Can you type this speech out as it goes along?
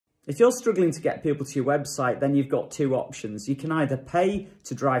If you're struggling to get people to your website, then you've got two options. You can either pay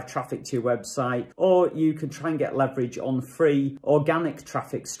to drive traffic to your website, or you can try and get leverage on free organic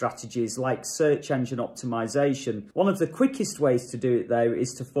traffic strategies like search engine optimization. One of the quickest ways to do it, though,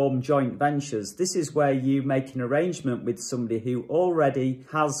 is to form joint ventures. This is where you make an arrangement with somebody who already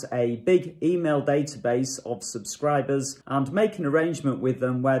has a big email database of subscribers and make an arrangement with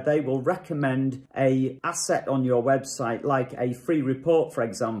them where they will recommend an asset on your website, like a free report, for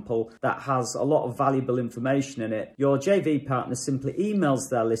example, that has a lot of valuable information in it. Your JV partner simply emails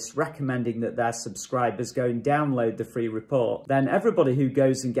their list recommending that their subscribers go and download the free report. Then everybody who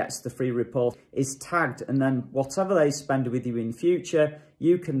goes and gets the free report is tagged, and then whatever they spend with you in future,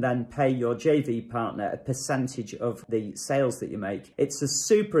 you can then pay your JV partner a percentage of the sales that you make. It's a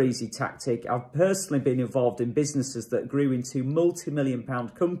super easy tactic. I've personally been involved in businesses that grew into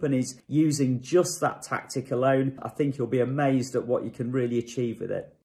multi-million-pound companies using just that tactic alone. I think you'll be amazed at what you can really achieve with it.